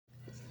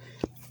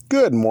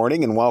Good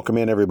morning and welcome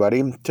in,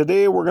 everybody.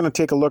 Today we're going to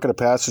take a look at a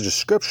passage of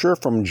Scripture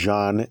from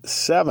John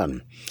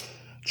 7.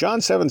 John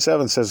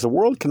 7:7 says, "The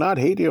world cannot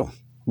hate you,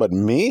 but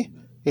me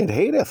it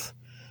hateth,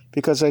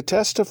 because I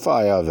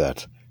testify of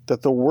it,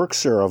 that the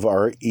works thereof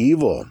are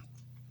evil."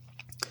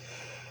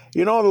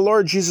 You know, the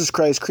Lord Jesus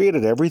Christ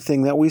created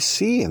everything that we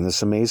see in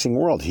this amazing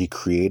world. He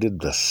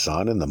created the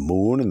sun and the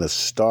moon and the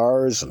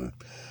stars, and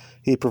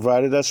He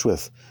provided us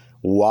with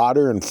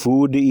water and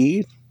food to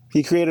eat.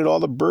 He created all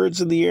the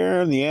birds in the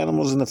air and the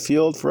animals in the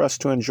field for us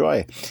to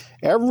enjoy.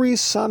 Every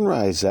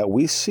sunrise that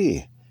we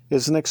see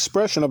is an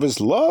expression of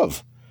His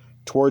love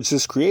towards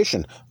His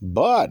creation.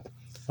 But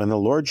when the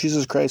Lord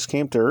Jesus Christ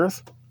came to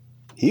earth,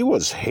 He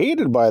was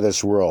hated by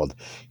this world.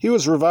 He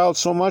was reviled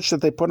so much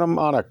that they put Him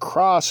on a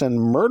cross and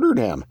murdered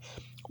Him.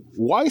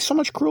 Why so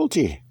much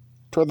cruelty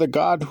toward the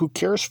God who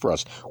cares for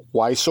us?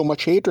 Why so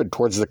much hatred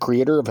towards the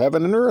Creator of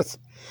heaven and earth?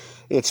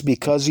 It's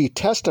because He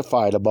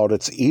testified about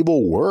its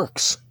evil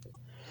works.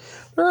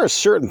 There are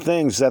certain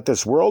things that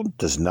this world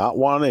does not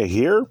want to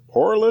hear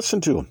or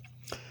listen to.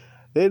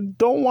 They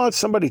don't want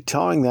somebody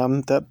telling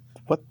them that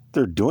what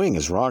they're doing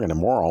is wrong and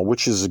immoral,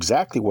 which is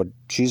exactly what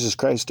Jesus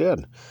Christ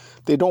did.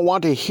 They don't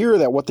want to hear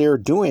that what they are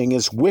doing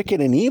is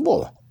wicked and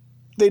evil.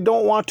 They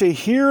don't want to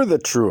hear the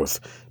truth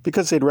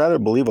because they'd rather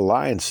believe a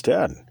lie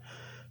instead.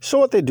 So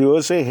what they do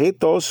is they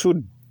hate those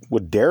who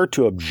would dare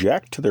to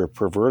object to their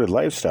perverted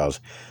lifestyles.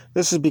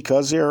 This is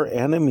because they are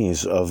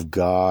enemies of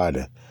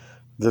God.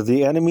 They're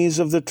the enemies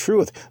of the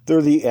truth. They're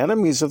the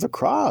enemies of the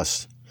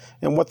cross.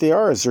 And what they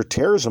are is they're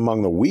tares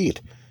among the wheat,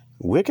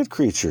 wicked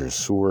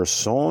creatures who were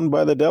sown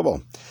by the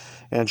devil.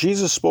 And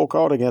Jesus spoke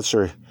out against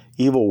their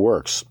evil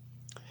works.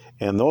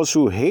 And those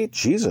who hate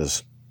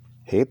Jesus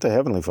hate the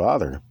Heavenly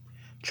Father.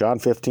 John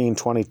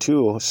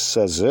 15:22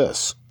 says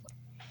this,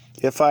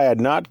 "If I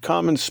had not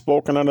come and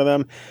spoken unto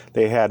them,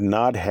 they had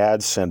not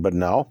had sin, but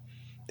now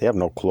they have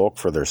no cloak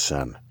for their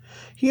sin.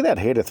 He that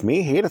hateth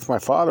me hateth my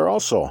Father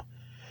also.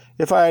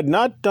 If I had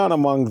not done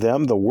among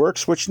them the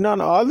works which none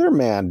other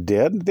man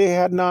did, they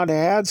had not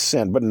had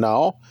sin. But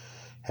now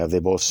have they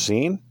both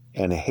seen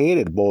and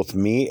hated both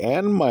me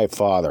and my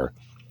Father."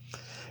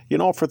 You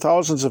know, for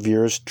thousands of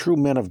years, true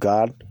men of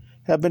God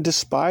have been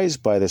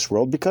despised by this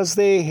world because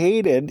they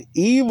hated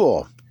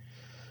evil.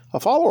 A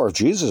follower of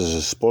Jesus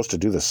is supposed to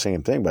do the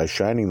same thing by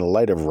shining the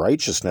light of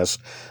righteousness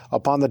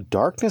upon the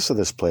darkness of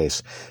this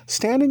place.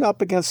 Standing up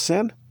against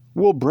sin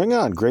will bring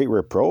on great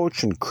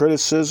reproach and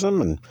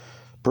criticism and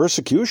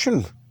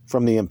persecution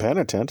from the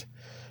impenitent.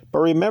 But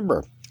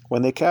remember,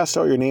 when they cast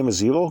out your name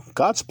as evil,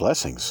 God's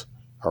blessings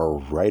are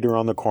right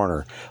around the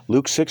corner.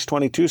 Luke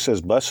 6:22 says,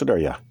 "Blessed are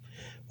you,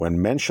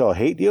 when men shall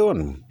hate you,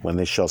 and when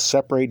they shall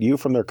separate you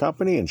from their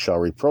company, and shall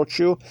reproach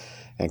you,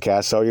 and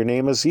cast out your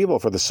name as evil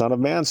for the Son of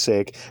Man's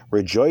sake.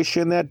 Rejoice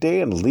in that day,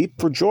 and leap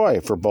for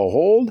joy. For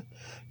behold,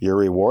 your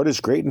reward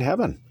is great in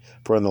heaven.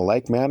 For in the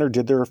like manner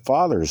did their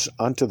fathers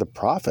unto the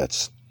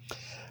prophets."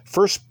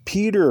 1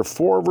 Peter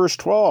 4, verse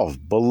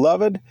 12,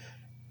 "Beloved,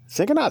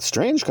 think it not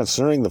strange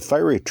concerning the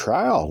fiery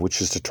trial,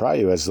 which is to try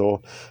you, as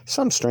though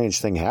some strange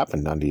thing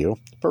happened unto you.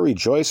 But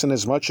rejoice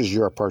inasmuch as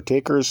you are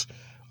partakers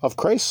of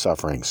Christ's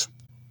sufferings,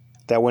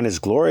 that when His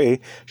glory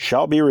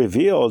shall be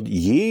revealed,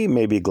 ye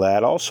may be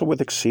glad also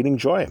with exceeding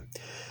joy.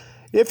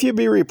 If ye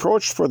be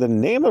reproached for the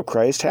name of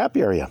Christ,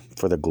 happy are ye,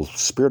 for the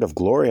Spirit of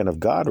glory and of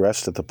God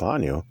resteth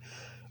upon you.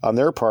 On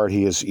their part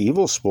He is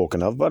evil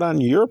spoken of, but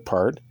on your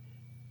part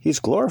He's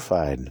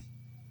glorified."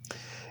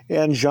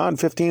 And John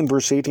 15,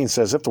 verse 18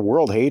 says, "If the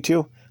world hate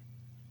you,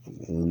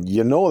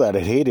 you know that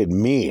it hated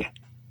me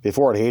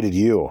before it hated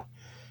you.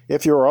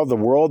 If you are of the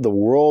world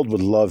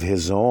would love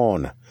his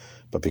own.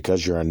 But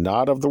because you are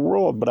not of the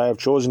world, but I have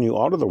chosen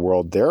you out of the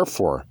world,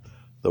 therefore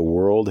the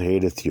world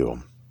hateth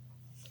you."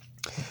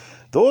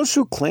 Those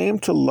who claim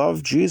to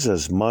love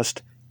Jesus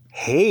must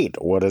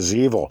hate what is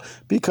evil,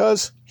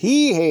 because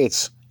He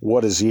hates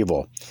what is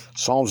evil.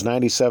 Psalms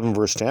 97,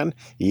 verse 10,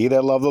 "Ye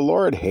that love the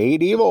Lord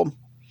hate evil.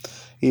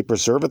 He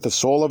preserveth the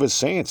soul of His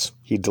saints.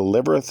 He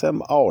delivereth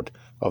them out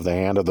of the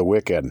hand of the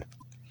wicked."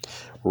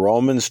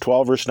 Romans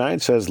 12, verse 9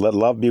 says, "Let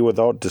love be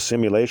without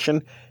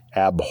dissimulation.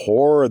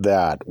 Abhor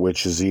that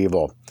which is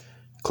evil.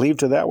 Cleave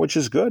to that which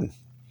is good."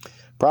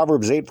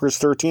 Proverbs 8, verse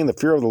 13, "The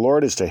fear of the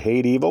Lord is to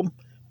hate evil,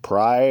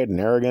 pride and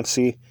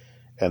arrogancy,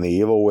 and the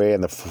evil way,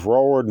 and the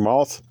froward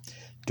mouth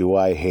do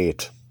I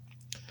hate."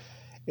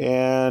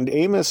 And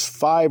Amos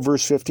 5,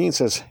 verse 15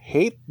 says,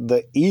 "Hate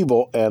the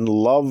evil and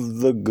love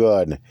the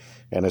good,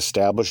 and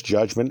establish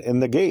judgment in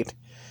the gate.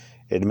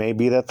 It may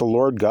be that the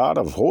Lord God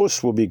of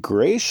hosts will be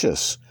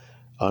gracious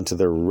unto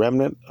the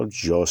remnant of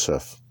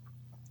Joseph."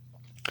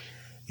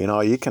 You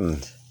know, you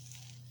can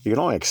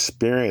only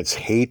experience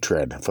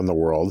hatred from the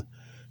world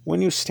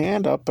when you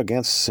stand up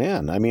against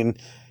sin. I mean,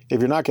 if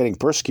you're not getting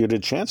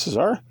persecuted, chances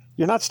are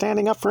you're not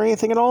standing up for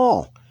anything at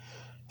all.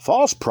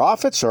 False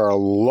prophets are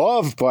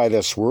loved by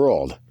this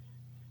world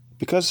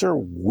because they're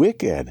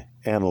wicked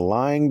and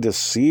lying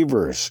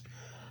deceivers.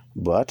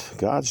 But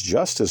God's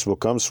justice will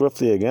come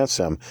swiftly against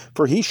them,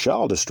 for He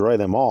shall destroy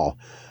them all.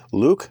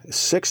 Luke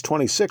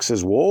 6:26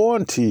 says, "Woe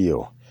unto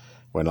you,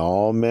 when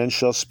all men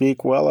shall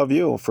speak well of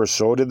you, for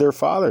so did their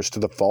fathers to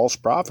the false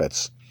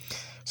prophets.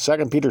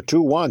 2 Peter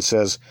 2:1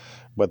 says,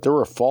 but there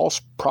were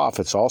false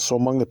prophets also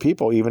among the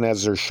people, even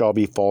as there shall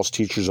be false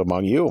teachers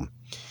among you,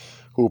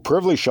 who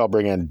privily shall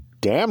bring in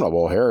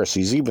damnable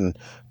heresies, even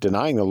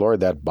denying the Lord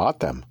that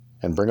bought them,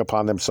 and bring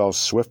upon themselves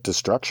swift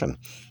destruction.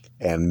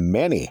 And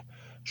many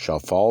shall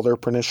follow their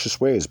pernicious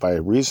ways, by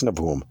reason of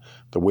whom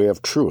the way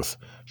of truth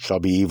shall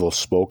be evil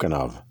spoken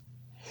of.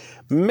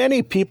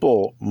 Many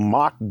people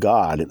mock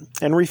God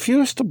and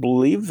refuse to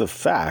believe the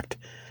fact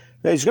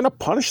that he's going to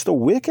punish the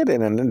wicked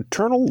in an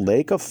eternal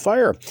lake of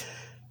fire.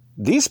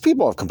 These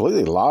people have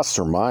completely lost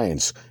their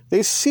minds.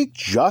 They seek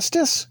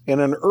justice in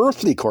an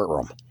earthly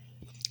courtroom.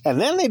 And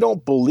then they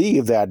don't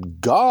believe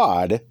that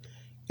God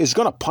is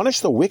going to punish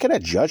the wicked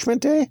at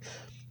Judgment Day.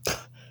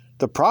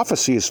 The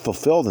prophecy is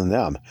fulfilled in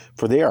them,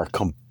 for they are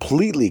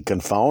completely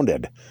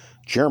confounded.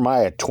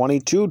 Jeremiah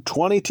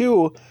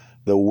 22:22,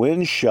 the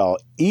wind shall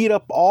eat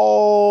up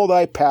all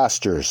thy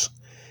pastors,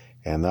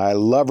 and thy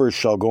lovers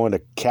shall go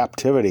into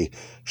captivity.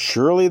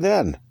 Surely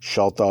then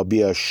shalt thou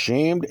be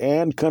ashamed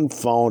and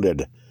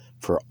confounded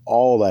for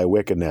all thy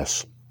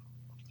wickedness.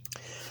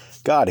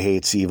 God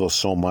hates evil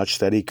so much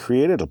that he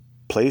created a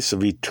place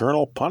of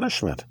eternal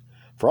punishment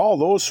for all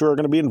those who are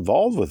going to be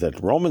involved with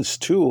it. Romans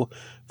 2,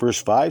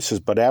 verse 5 says,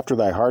 but after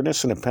thy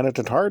hardness and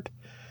impenitent heart,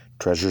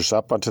 treasures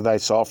up unto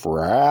thyself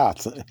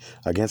wrath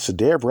against the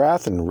day of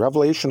wrath and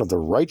revelation of the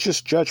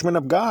righteous judgment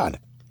of God,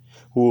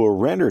 who will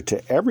render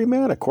to every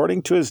man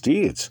according to his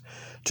deeds.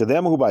 To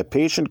them who by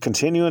patient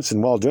continuance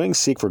in well-doing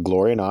seek for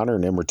glory and honor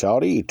and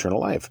immortality,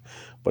 eternal life.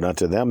 But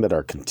unto them that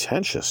are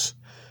contentious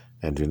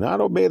and do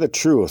not obey the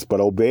truth,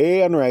 but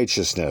obey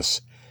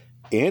unrighteousness,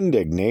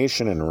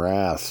 indignation and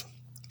wrath.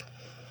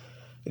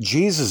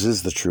 Jesus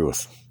is the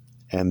truth,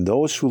 and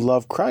those who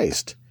love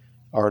Christ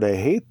are to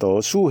hate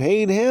those who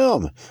hate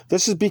him.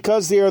 This is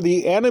because they are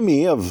the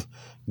enemy of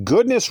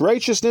goodness,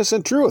 righteousness,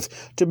 and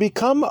truth. To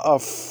become a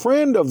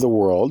friend of the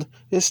world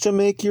is to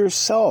make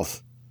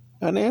yourself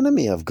an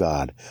enemy of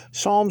God.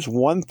 Psalms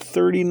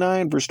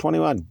 139, verse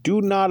 21,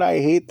 do not I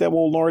hate them,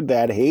 O Lord,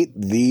 that hate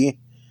thee?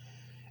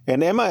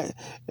 And am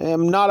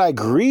not I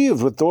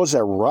grieved with those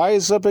that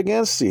rise up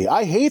against thee?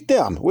 I hate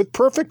them with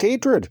perfect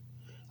hatred.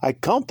 I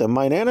count them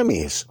mine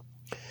enemies.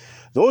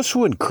 Those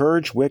who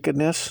encourage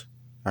wickedness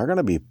are going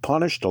to be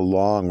punished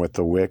along with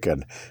the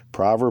wicked.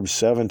 Proverbs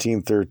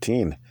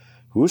 17:13,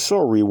 whoso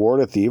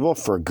rewardeth evil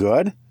for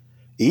good,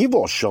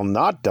 evil shall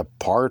not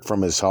depart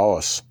from his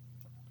house.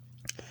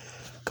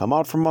 Come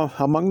out from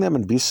among them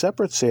and be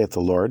separate, saith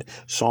the Lord.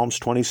 Psalms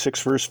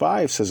 26, verse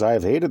 5 says, I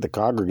have hated the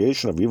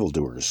congregation of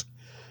evildoers,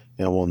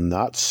 and will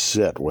not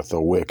sit with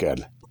the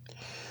wicked.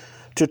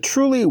 To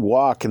truly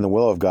walk in the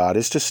will of God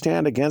is to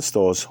stand against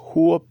those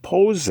who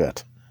oppose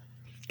it.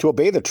 To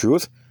obey the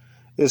truth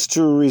is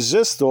to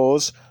resist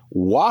those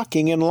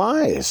walking in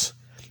lies.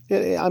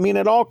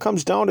 It all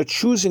comes down to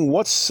choosing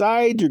what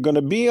side you're going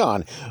to be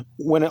on.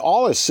 When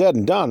all is said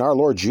and done, our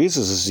Lord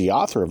Jesus is the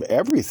author of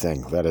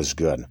everything that is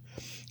good.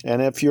 And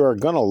if you're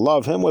going to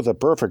love him with a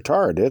perfect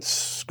heart,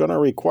 it's going to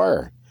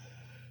require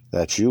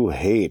that you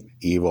hate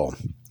evil.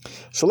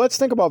 So let's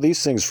think about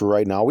these things for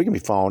right now. We can be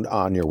found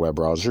on your web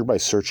browser by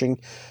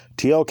searching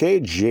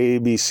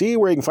tlkjbc,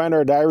 where you can find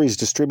our diaries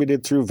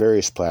distributed through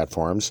various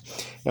platforms.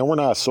 And we're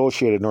not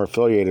associated nor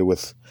affiliated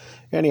with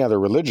any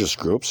other religious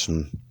groups.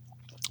 And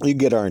you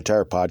get our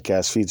entire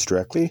podcast feeds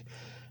directly,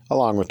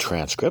 along with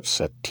transcripts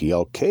at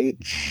tlkjbc.com.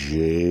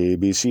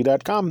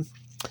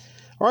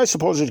 Or I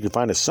suppose you can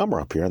find us somewhere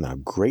up here in the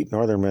great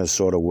northern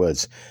Minnesota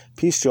woods.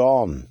 Peace to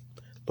all, and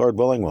Lord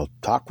willing, we'll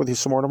talk with you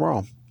some more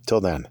tomorrow. Till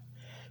then,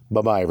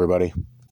 bye-bye, everybody.